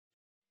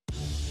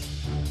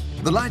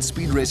The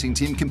Lightspeed Racing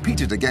team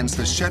competed against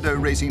the Shadow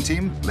Racing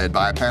team, led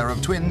by a pair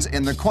of twins,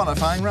 in the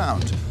qualifying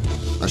round.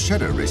 The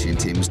Shadow Racing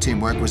team's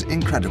teamwork was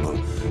incredible,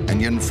 and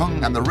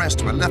Yunfeng and the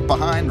rest were left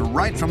behind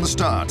right from the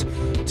start.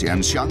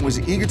 Tianxiang was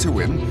eager to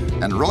win,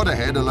 and rode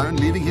ahead alone,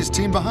 leaving his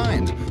team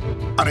behind.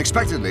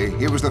 Unexpectedly,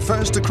 he was the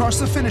first to cross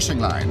the finishing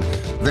line.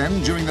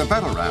 Then, during the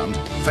battle round,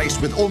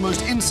 faced with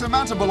almost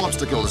insurmountable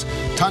obstacles,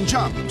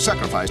 Tanjiang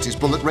sacrificed his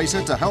bullet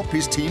racer to help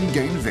his team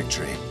gain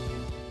victory.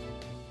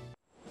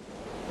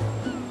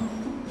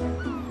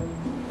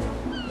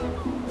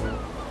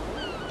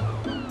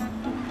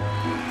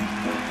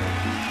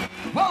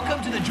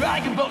 Welcome to the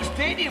Dragon Boat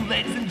Stadium,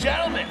 ladies and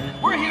gentlemen.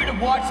 We're here to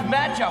watch the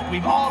matchup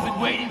we've all been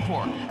waiting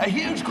for. A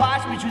huge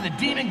clash between the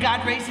Demon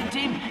God Racing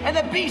team and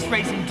the Beast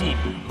Racing team.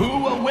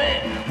 Who will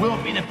win? Will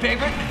it be the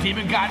favorite, the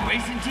Demon God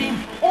Racing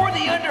team, or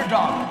the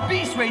underdog,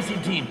 Beast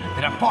Racing team,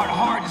 that have fought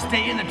hard to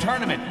stay in the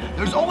tournament?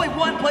 There's only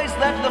one place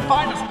left in the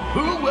finals.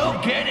 Who will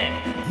get it?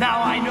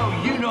 Now I know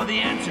you know the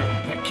answer,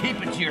 but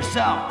keep it to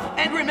yourself.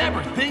 And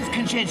remember, things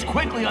can change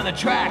quickly on the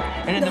track,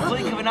 and in the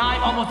blink of an eye,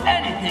 almost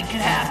anything can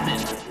happen.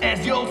 As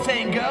the old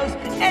saying goes,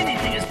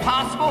 anything is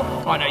possible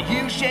on a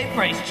U-shaped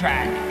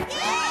racetrack.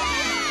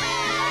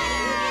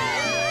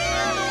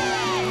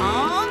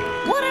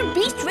 What are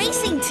Beast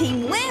Racing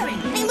team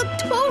wearing? They look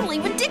totally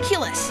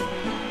ridiculous.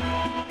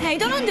 Hey,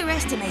 don't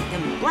underestimate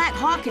them. Black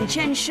Hawk and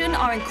Chen Shun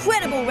are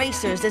incredible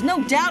racers, there's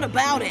no doubt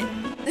about it.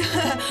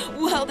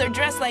 Well, they're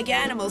dressed like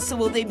animals, so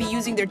will they be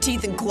using their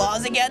teeth and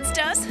claws against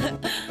us?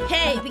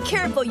 Hey, be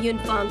careful,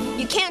 Yunfeng.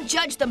 You can't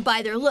judge them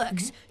by their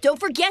looks. Don't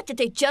forget that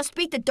they just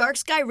beat the Dark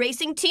Sky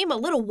Racing team a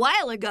little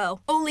while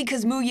ago. Only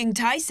 'cause Mu Ying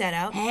Tai set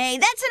out. Hey,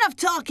 that's enough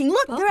talking.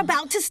 Look, they're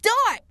about to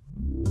start.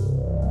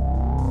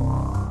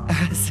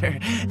 Sir,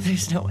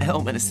 there's no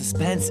element of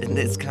suspense in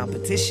this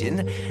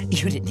competition.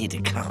 You didn't need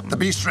to come. The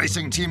Beast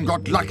Racing team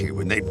got lucky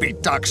when they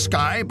beat Dark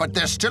Sky, but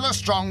they're still a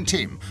strong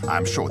team.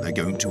 I'm sure they're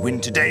going to win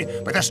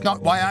today, but that's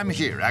not why I'm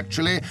here,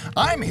 actually.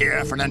 I'm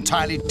here for an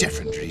entirely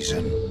different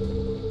reason.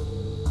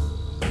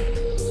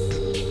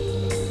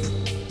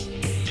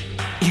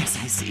 Yes,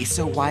 I see.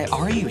 So why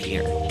are you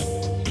here?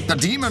 The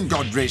Demon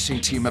God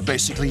Racing team are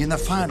basically in the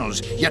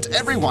finals, yet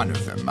every one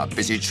of them are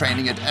busy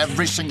training at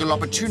every single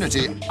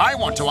opportunity. I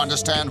want to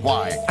understand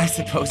why. I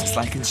suppose it's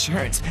like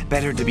insurance.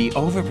 Better to be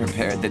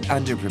over-prepared than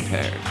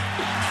under-prepared.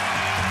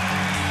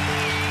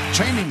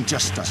 Training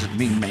just doesn't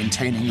mean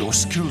maintaining your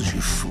skills,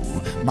 you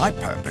fool. My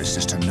purpose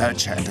is to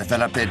nurture and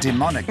develop their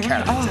demonic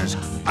characters.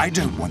 I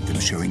don't want them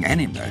showing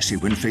any mercy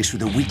when faced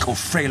with a weak or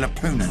frail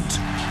opponent.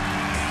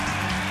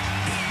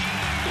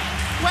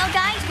 Well,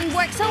 guys, we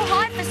worked so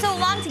hard for so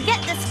long to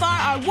get this far,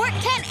 our work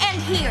can't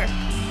end here.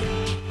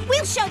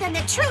 We'll show them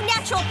the true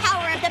natural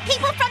power of the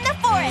people from the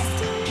forest.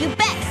 You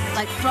bet.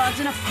 Like frogs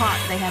in a pot,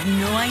 they have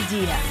no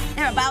idea.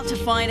 They're about to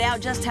find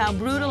out just how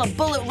brutal a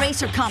bullet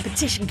racer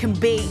competition can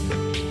be.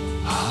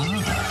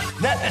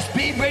 Let the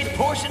speed race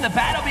portion of the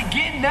battle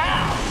begin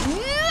now.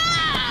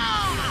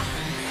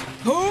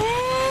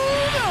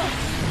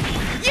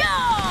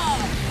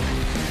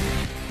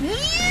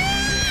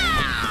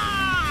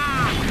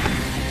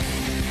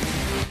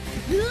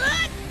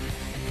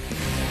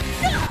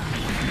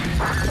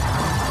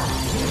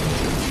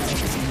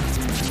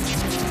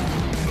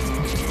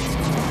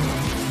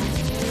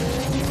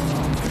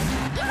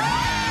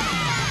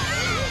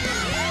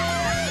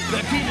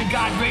 The Demon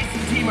God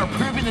Racing team are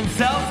proving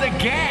themselves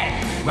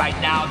again. Right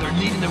now, they're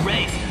leading the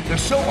race. They're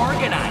so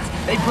organized.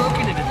 They've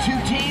broken into two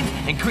teams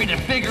and created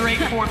a figure-8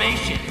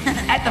 formation.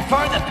 At the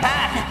front of the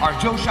pack are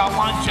Zhou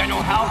Shaowan's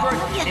General Halberd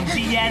and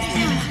Diaz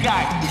Demon's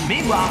Guide.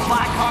 Meanwhile,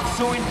 Black Hawk's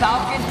Soaring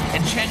Falcon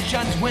and Chen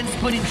Shun's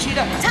Wind-Splitting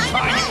Cheetah are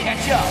trying to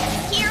catch up.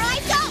 Here I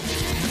go!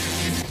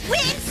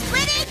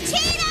 Wind-Splitting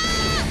Cheetah!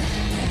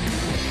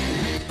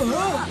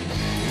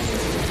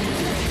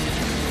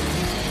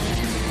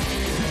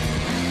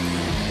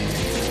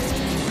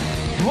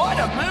 What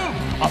a move!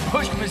 A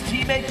push from his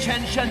teammate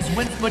Chen Shun's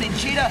Wind-Splitting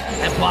Cheetah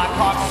and Black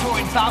Hawk's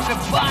Soaring Falcon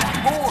flash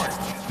forward.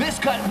 This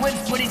cut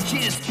Wind-Splitting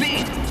Cheetah's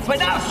speed, but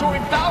now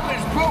Soaring Falcon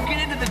is broken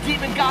into the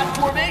Demon God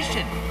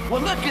formation.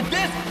 Well, look at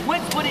this!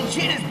 Wind-Splitting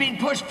Cheetah is being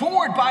pushed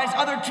forward by his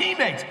other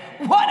teammates.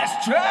 What a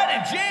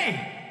strategy!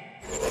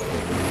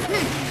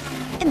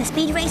 In the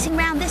speed racing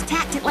round, this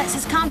tactic lets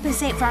us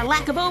compensate for our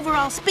lack of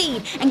overall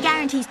speed and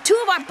guarantees two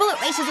of our bullet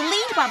racers a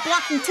lead by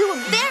blocking two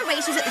of their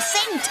racers at the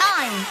same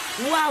time.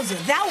 Wowza,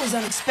 that was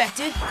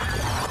unexpected.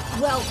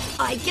 Well,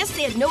 I guess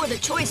they had no other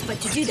choice but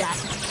to do that.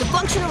 The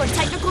functional and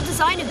technical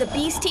design of the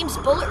Beast team's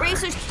bullet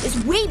racers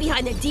is way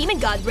behind the Demon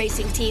God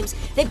Racing teams.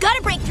 They've got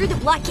to break through the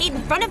blockade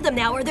in front of them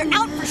now or they're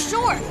out for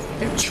sure.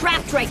 They're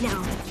trapped right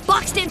now.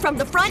 Boxed in from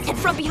the front and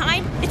from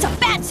behind. It's a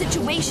bad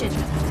situation.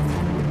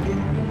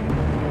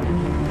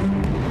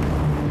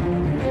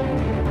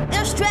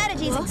 Their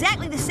strategy is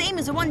exactly the same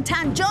as the one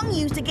Tanjiang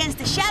used against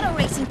the Shadow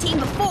Racing team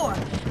before.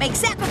 Make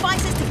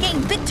sacrifices to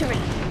gain victory.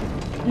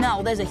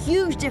 No, there's a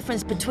huge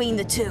difference between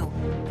the two.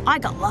 I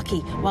got lucky.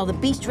 While the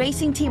Beast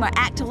Racing team are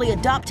actively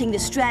adopting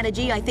this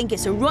strategy, I think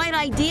it's the right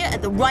idea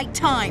at the right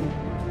time.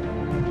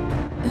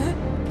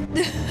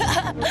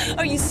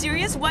 Are you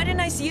serious? Why didn't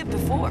I see it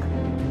before?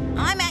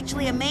 I'm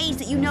actually amazed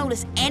that you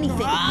notice anything.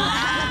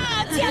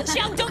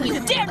 Xiao, don't you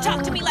dare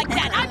talk to me like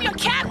that! I'm your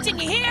captain,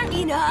 you hear?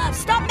 Enough!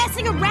 Stop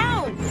messing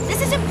around!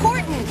 This is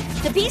important!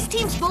 The Beast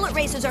Team's bullet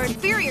racers are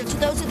inferior to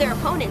those of their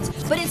opponents,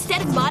 but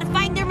instead of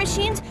modifying their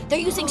machines, they're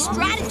using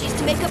strategies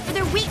to make up for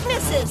their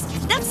weaknesses.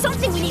 That's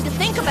something we need to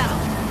think about.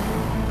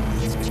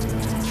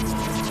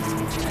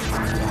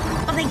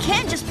 Well, they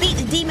can't just beat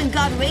the Demon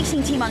God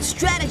Racing Team on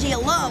strategy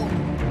alone.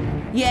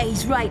 Yeah,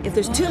 he's right. If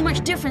there's too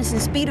much difference in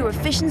speed or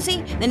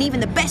efficiency, then even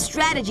the best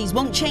strategies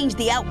won't change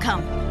the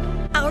outcome.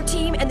 Our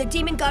team and the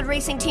Demon God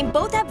Racing Team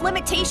both have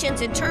limitations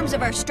in terms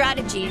of our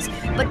strategies,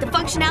 but the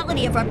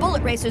functionality of our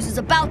bullet racers is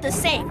about the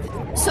same.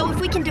 So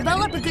if we can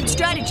develop a good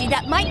strategy,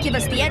 that might give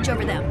us the edge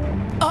over them.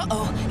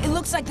 Uh-oh, it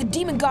looks like the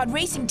Demon God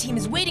Racing Team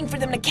is waiting for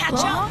them to catch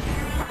up.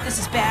 This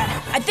is bad.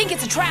 I think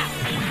it's a trap.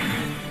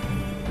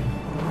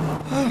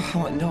 Oh,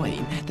 how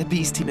annoying. The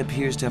Beast Team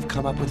appears to have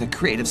come up with a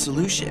creative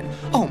solution.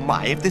 Oh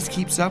my, if this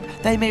keeps up,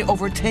 they may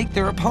overtake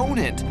their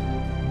opponent.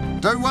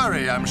 Don't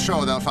worry, I'm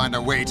sure they'll find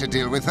a way to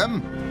deal with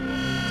them.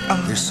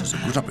 This is a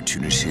good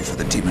opportunity for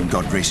the Demon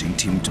God Racing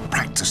Team to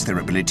practice their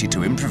ability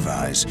to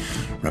improvise.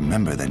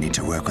 Remember, they need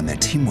to work on their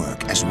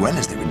teamwork as well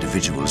as their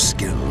individual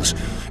skills.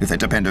 If they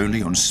depend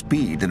only on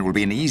speed, then it will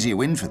be an easy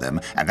win for them,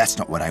 and that's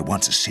not what I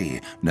want to see.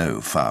 No,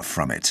 far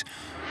from it.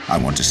 I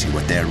want to see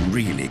what they're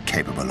really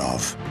capable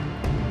of.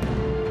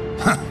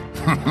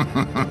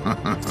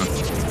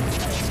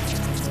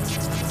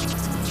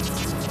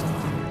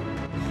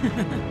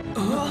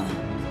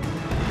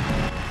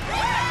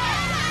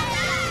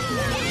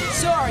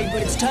 Sorry,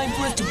 but it's time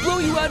for us to blow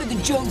you out of the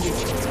jungle.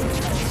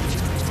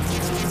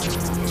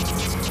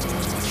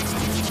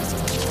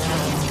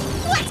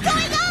 What's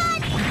going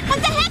on? What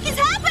the heck is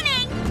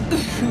happening?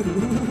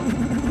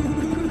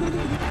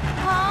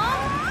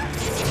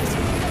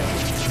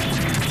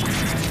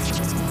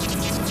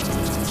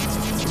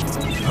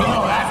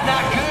 Oh, that's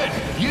not good.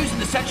 Using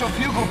the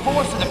centrifugal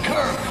force of the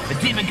curve, the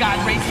Demon God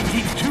Racing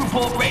Team's 2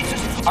 bullet racers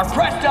are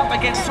pressed up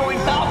against Soaring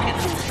Falcon.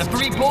 The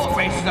 3 bullet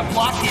racers have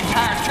blocked the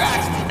entire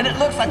tracks, and it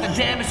looks like the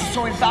damage to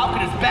Soaring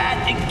Falcon is bad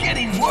and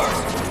getting worse.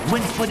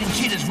 Wind-splitting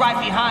Cheetah's right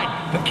behind,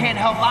 but can't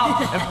help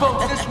out, and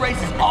folks, this race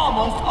is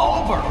almost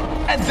over.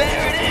 And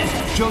there it is,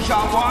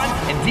 Joshua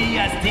and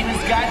DS Demon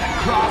Skies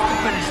across the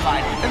finish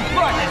line, in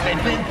front as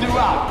they've been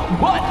throughout.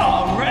 What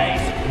a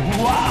race!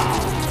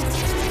 Wow!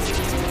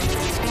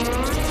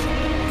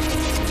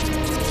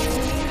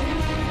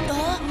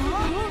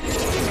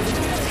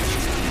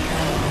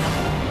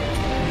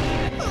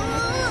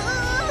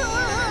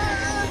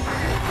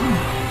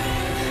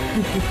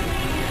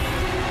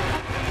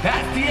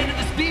 That's the end of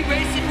the speed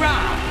racing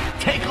round.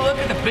 Take a look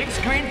at the big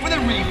screen for the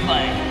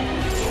replay.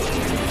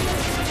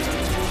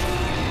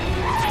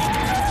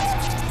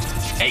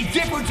 A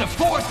difference of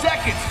 4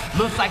 seconds.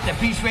 Looks like the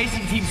Beast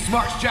Racing Team's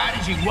smart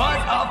strategy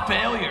was a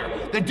failure.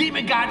 The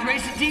Demon God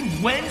Racing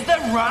Team wins the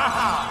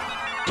round.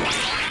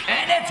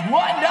 And it's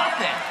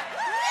 1-0.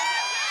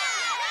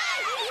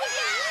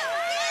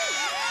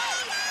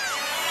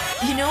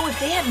 You know, if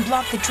they hadn't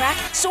blocked the track,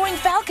 Soaring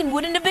Falcon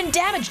wouldn't have been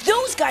damaged.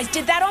 Those guys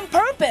did that on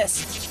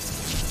purpose.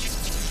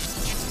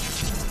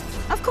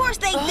 Of course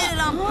they did it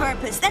on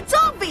purpose. That's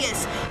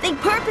obvious. They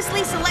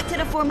purposely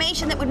selected a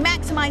formation that would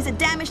maximize the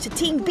damage to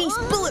Team Beast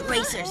bullet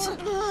racers.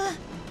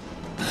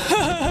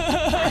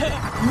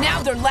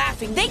 Now they're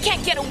laughing. They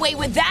can't get away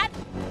with that.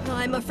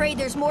 I'm afraid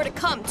there's more to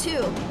come,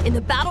 too. In the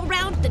battle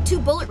round, the 2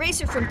 bullet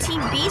racers from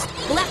Team Beast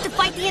will have to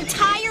fight the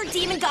entire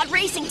Demon God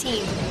Racing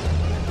Team.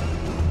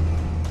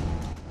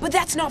 But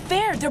that's not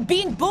fair. They're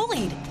being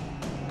bullied.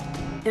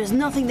 There's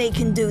nothing they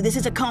can do. This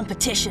is a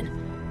competition.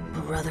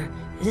 Brother,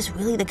 is this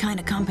really the kind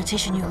of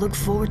competition you look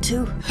forward to?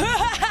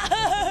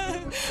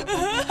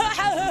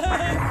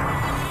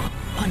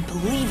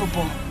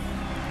 Unbelievable.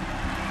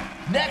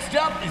 Next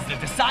up is the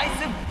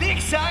decisive, the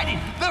exciting,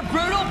 the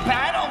brutal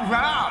battle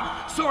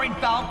round. Soaring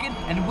Falcon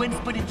and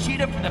Wind-splitting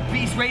Cheetah from the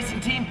Beast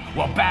Racing Team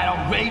will battle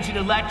Raging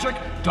Electric,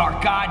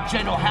 Dark God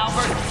General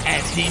Halberd,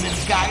 and Demon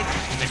Skies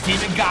from the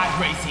Demon God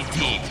Racing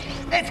Team.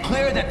 It's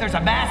clear that there's a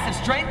massive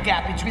strength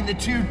gap between the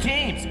 2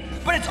 teams,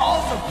 but it's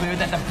also clear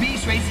that the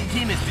Beast Racing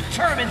Team is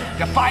determined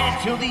to fight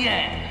until the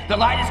end. The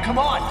light has come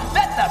on.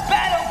 Let the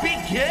battle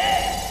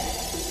begin!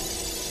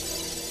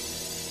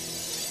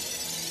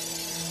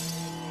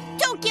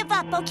 Don't give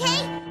up,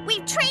 okay?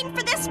 We've trained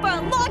for this for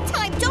a long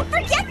time. Don't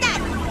forget that.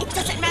 It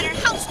doesn't matter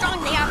how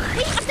strong they are.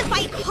 We have to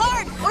fight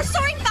hard, or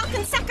Soaring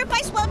Falcon's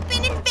sacrifice will have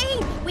been in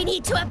vain. We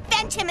need to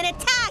avenge him and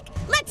attack.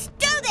 Let's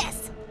do this.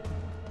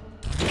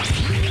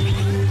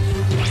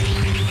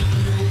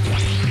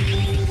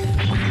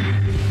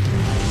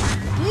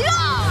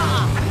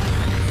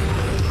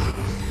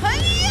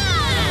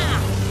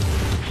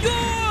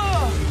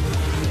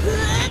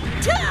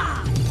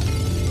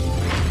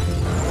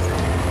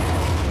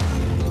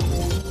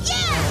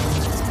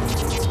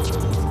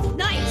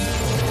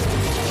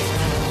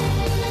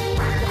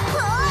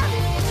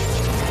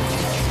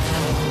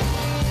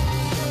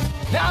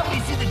 Now we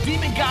see the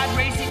Demon God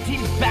Racing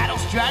Team's battle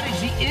strategy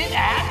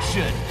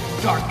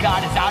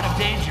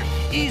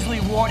easily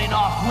warding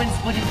off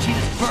Wind-Splitting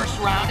Cheetah's first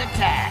round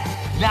attack.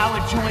 Now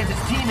it joins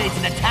its teammates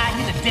in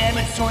attacking the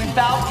damaged Soaring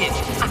Falcon.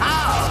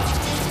 Ow!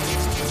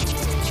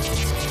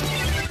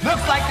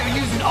 Looks like they're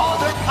using all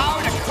their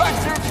power to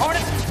crush their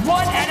opponents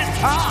one at a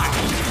time.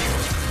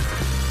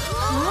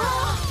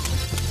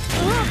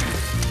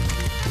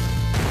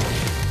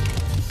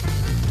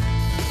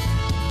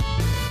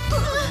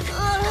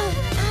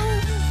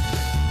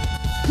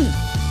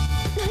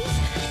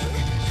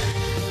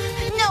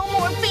 No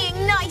more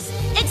being nice.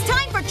 It's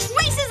time for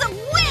traces of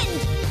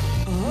wind.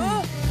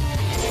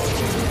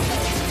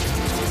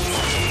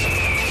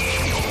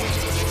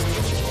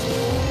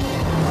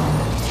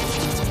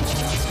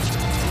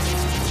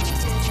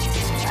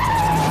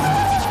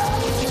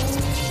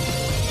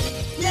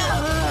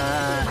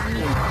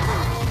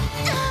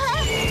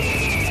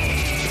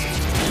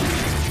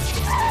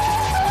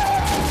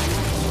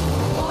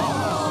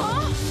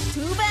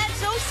 Too bad,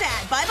 so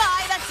sad.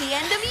 Bye-bye. That's the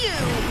end of you.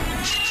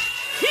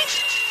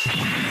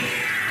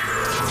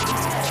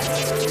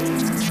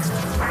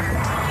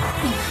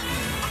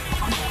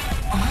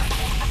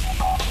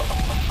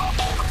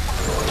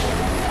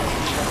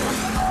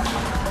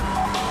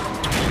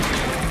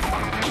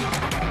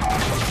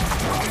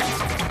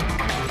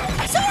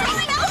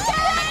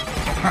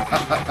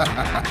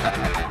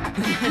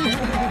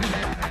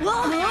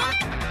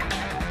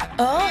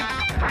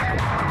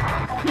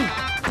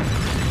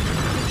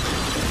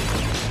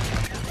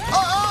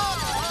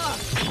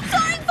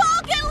 Soaring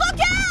Falcon, look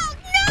out!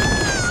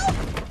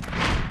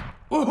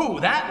 No! Ooh,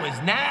 that was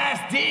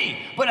nasty!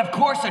 But of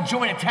course, a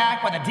joint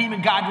attack by the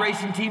Demon God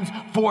Racing Team's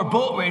 4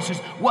 Bullet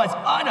Racers was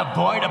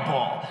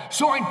unavoidable.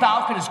 Soaring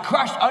Falcon is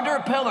crushed under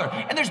a pillar,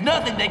 and there's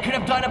nothing they could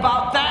have done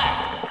about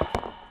that.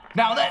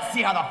 Now let's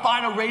see how the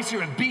final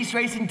racer and Beast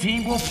Racing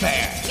Team will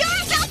fare. You're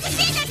about to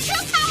see the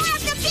true power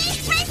of the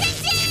Beast Racing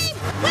Team!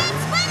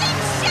 Wind-Splitting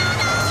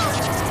Shadow!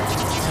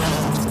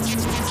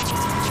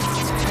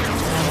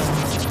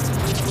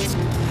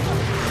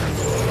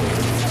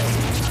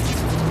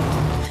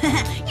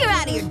 You're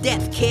out of your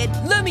depth, kid.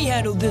 Let me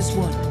handle this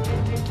one.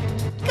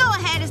 Go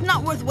ahead, it's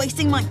not worth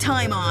wasting my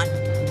time on.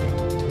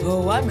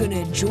 Oh, I'm gonna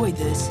enjoy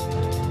this.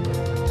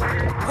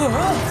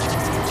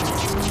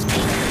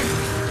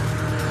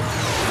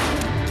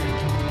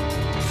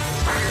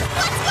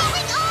 What's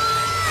going on?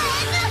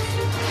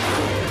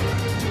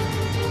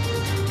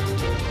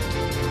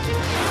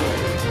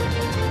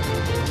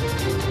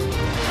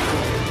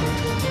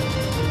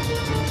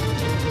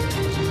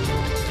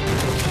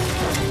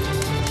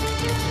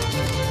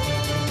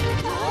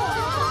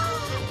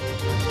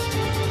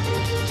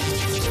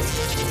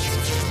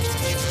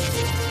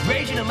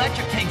 Raging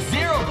Electric takes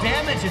 0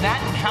 damage in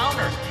that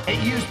encounter. It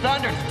used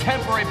Thunder to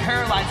temporarily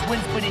paralyze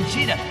Wind-Splitting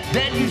Cheetah,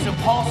 then used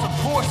Impulsive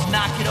Force to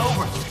knock it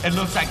over. It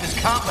looks like this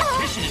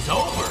competition is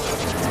over.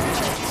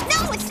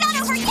 No, it's not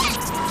over yet!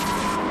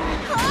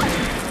 Huh?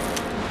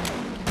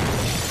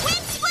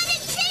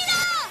 Wind-Splitting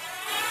Cheetah!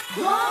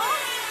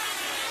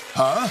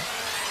 Huh?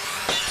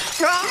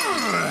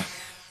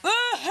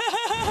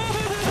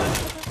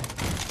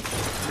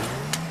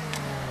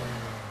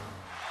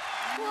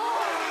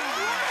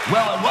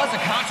 Well, it was a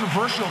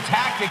controversial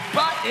tactic,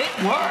 but it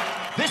worked.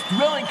 This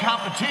thrilling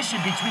competition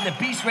between the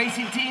Beast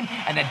Racing Team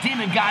and the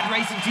Demon God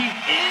Racing Team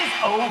is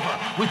over,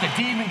 with the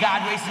Demon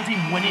God Racing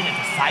Team winning a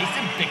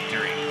decisive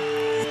victory.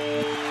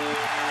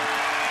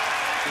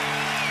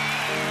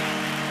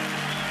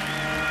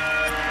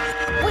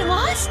 We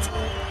lost?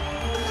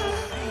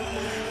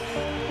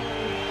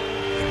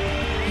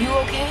 You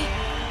okay?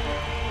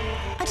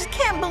 I just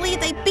can't believe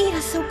they beat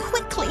us so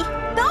quickly.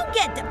 Don't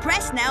get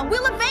depressed now.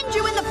 We'll avenge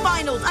you in the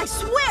finals. I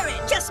swear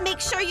it. Just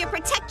make sure you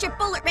protect your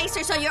bullet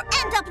racers or you'll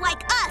end up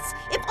like us.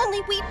 If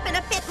only we'd been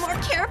a bit more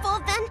careful,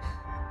 then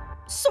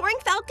Soaring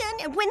Falcon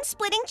and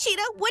Wind-Splitting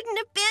Cheetah wouldn't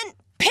have been...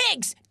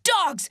 Pigs!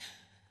 Dogs!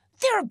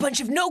 They're a bunch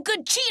of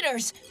no-good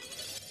cheaters!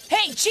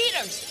 Hey,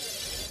 cheaters!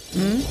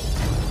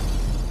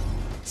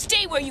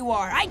 Stay where you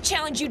are. I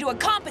challenge you to a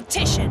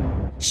competition.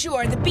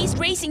 Sure, the Beast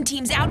Racing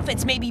Team's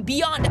outfits may be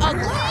beyond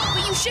ugly,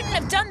 but you shouldn't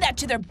have done that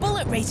to their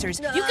bullet racers.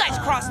 You guys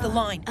crossed the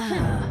line.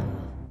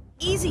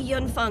 Easy,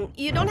 Yunfeng.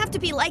 You don't have to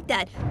be like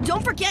that.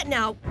 Don't forget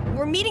now,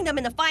 we're meeting them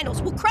in the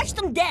finals. We'll crush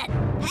them dead.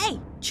 Hey,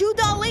 Chu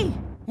Dali,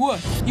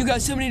 What? You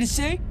got something to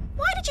say?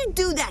 why did you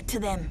do that to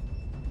them?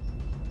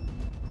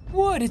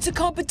 What? It's a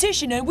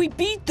competition and we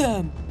beat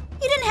them.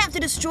 You didn't have to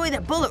destroy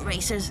their bullet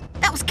racers.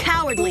 That was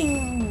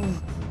cowardly.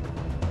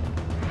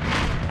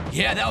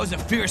 Yeah, that was a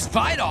fierce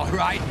fight, all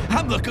right.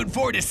 I'm looking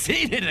forward to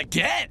seeing it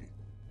again.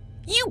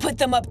 You put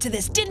them up to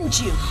this,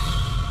 didn't you?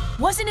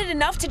 Wasn't it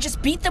enough to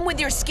just beat them with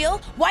your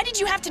skill? Why did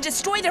you have to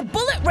destroy their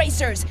bullet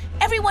racers?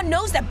 Everyone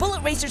knows that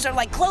bullet racers are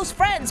like close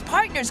friends,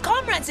 partners,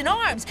 comrades in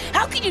arms.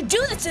 How could you do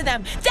this to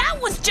them? That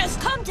was just...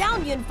 Calm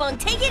down, Yunfeng.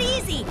 Take it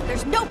easy.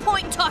 There's no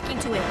point in talking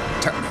to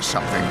him. Tell me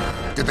something.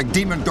 Did the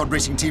Demon God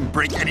Racing Team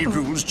break any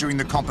rules during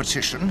the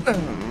competition?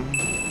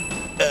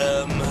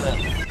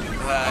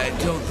 I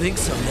don't think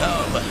so,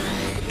 no. But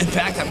in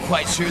fact, I'm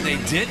quite sure they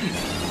didn't.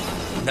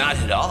 Not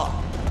at all.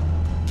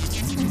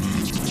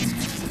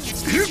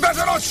 You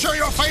better not show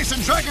your face in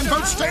Dragon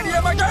Boat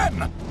Stadium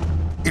again!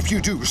 If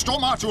you do,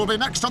 Storm Archer will be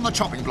next on the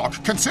chopping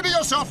block. Consider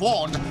yourself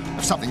warned.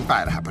 If something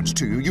bad happens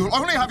to you, you'll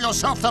only have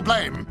yourself to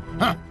blame.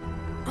 Huh?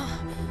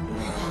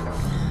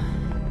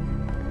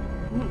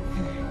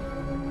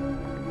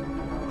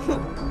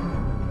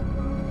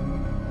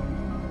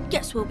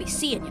 Guess we'll be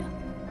seeing you.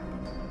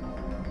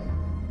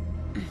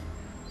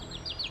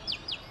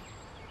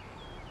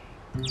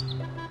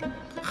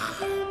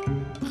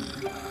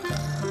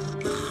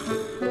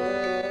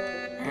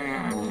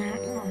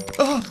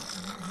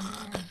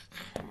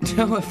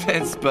 No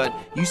offense, but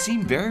you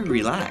seem very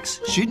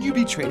relaxed. Shouldn't you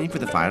be training for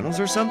the finals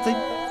or something?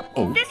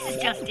 Oh. This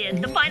is just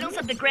in. The finals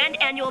of the Grand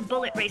Annual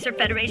Bullet Racer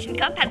Federation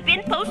Cup have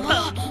been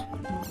postponed.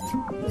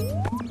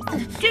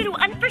 Due to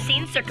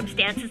unforeseen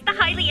circumstances, the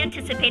highly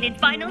anticipated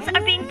finals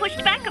are being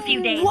pushed back a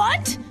few days.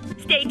 What?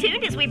 Stay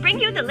tuned as we bring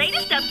you the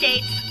latest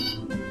updates.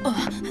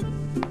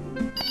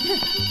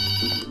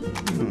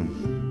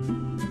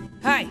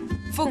 Hi,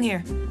 Fung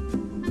here.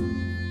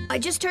 I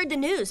just heard the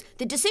news.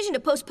 The decision to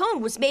postpone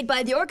was made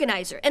by the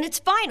organizer, and it's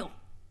final.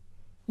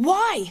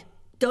 Why?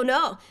 Don't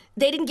know.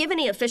 They didn't give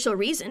any official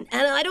reason,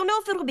 and I don't know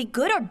if it'll be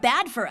good or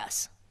bad for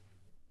us.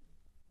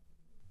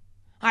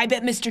 I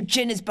bet Mr.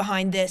 Jin is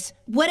behind this.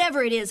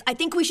 Whatever it is, I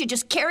think we should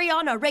just carry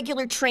on our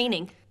regular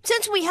training.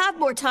 Since we have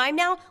more time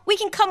now, we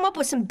can come up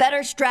with some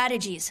better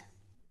strategies.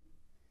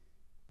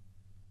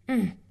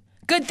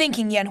 Good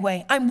thinking,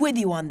 Yanhui. I'm with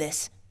you on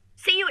this.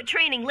 See you at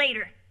training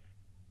later.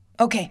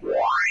 Okay.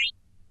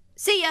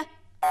 See ya.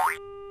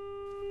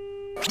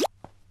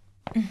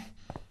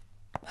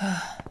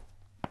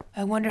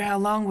 I wonder how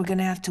long we're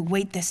gonna have to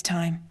wait this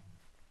time.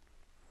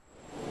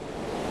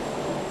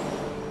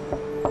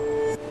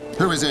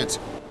 Who is it?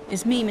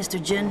 It's me,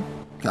 Mr. Jin.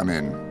 Come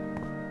in.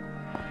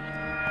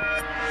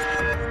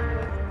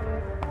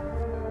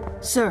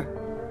 Sir,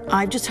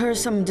 I've just heard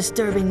some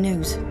disturbing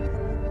news.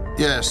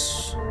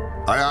 Yes.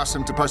 I asked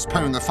him to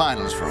postpone the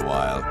finals for a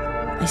while.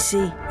 I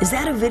see. Is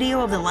that a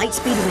video of the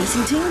Lightspeed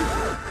racing team?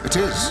 It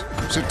is.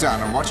 Sit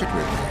down and watch it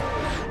with me.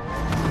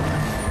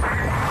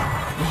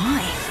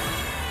 Why?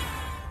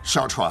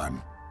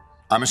 Xiaochuan,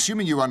 I'm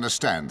assuming you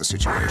understand the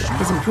situation.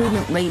 His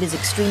improvement rate is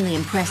extremely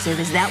impressive.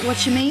 Is that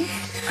what you mean?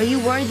 Are you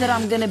worried that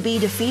I'm gonna be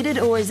defeated,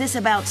 or is this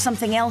about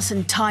something else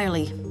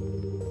entirely?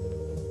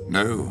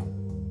 No.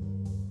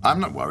 I'm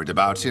not worried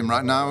about him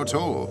right now at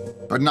all.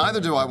 But neither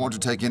do I want to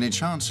take any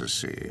chances,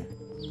 see?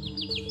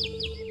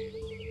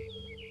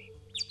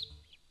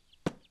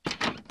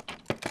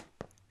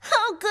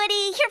 Oh,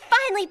 goody, you're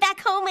finally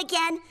back home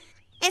again.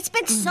 It's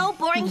been so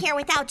boring here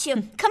without you.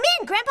 Come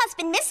in, Grandpa's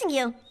been missing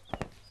you.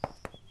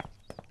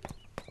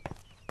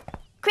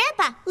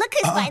 Grandpa, look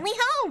who's finally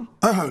home.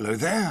 Oh, hello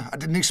there. I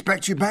didn't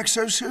expect you back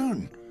so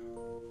soon.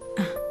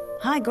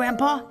 Hi,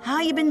 Grandpa. How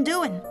you been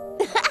doing?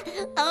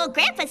 Oh,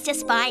 Grandpa's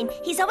just fine.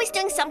 He's always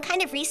doing some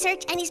kind of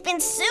research, and he's been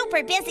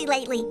super busy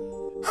lately.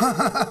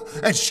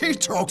 And she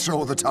talks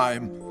all the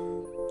time.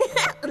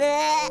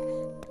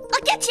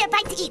 I'll get you a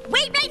bite to eat.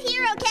 Wait right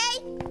here, okay?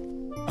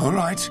 All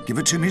right, give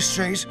it to me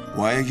straight.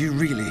 Why are you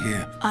really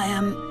here?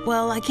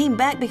 Well, I came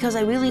back because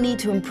I really need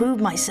to improve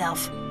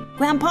myself.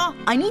 Grandpa,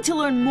 I need to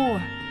learn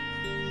more.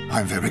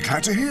 I'm very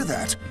glad to hear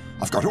that.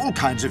 I've got all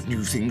kinds of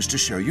new things to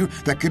show you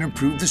that can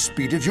improve the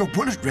speed of your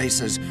bullet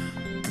racers.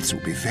 This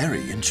will be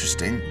very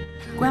interesting.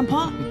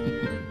 Grandpa,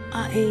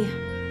 I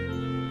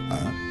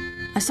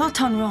saw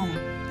Tan Rong.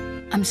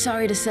 I'm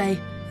sorry to say,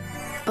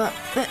 but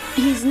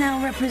he's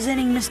now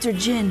representing Mr.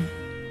 Jin.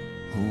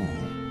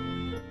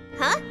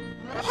 Huh?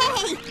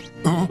 Hey!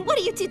 What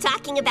are you two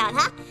talking about,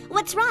 huh?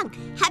 What's wrong?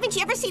 Haven't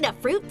you ever seen a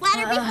fruit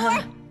platter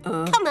before?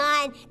 Come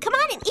on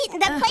and eat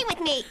and then play with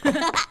me.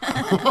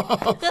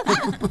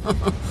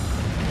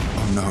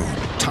 Oh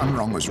no, Tan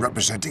Rong was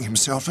representing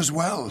himself as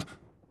well.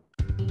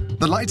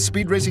 The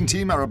Lightspeed Racing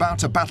Team are about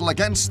to battle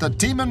against the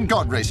Demon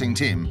God Racing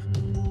Team.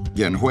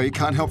 Yanhui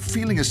can't help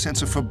feeling a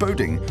sense of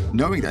foreboding,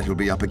 knowing that he'll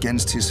be up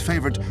against his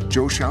favorite,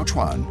 Zhou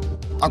Xiaochuan.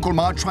 Uncle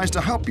Ma tries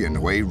to help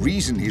Yanhui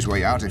reason his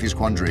way out of his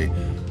quandary.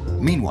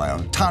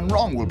 Meanwhile, Tan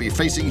Rong will be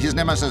facing his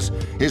nemesis,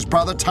 his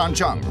brother Tan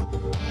Zhang.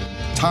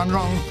 Tan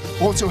Rong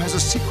also has a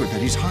secret that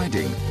he's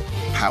hiding.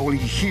 How will he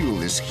heal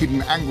this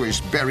hidden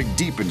anguish buried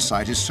deep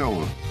inside his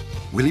soul?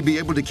 Will he be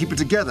able to keep it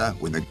together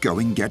when the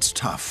going gets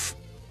tough?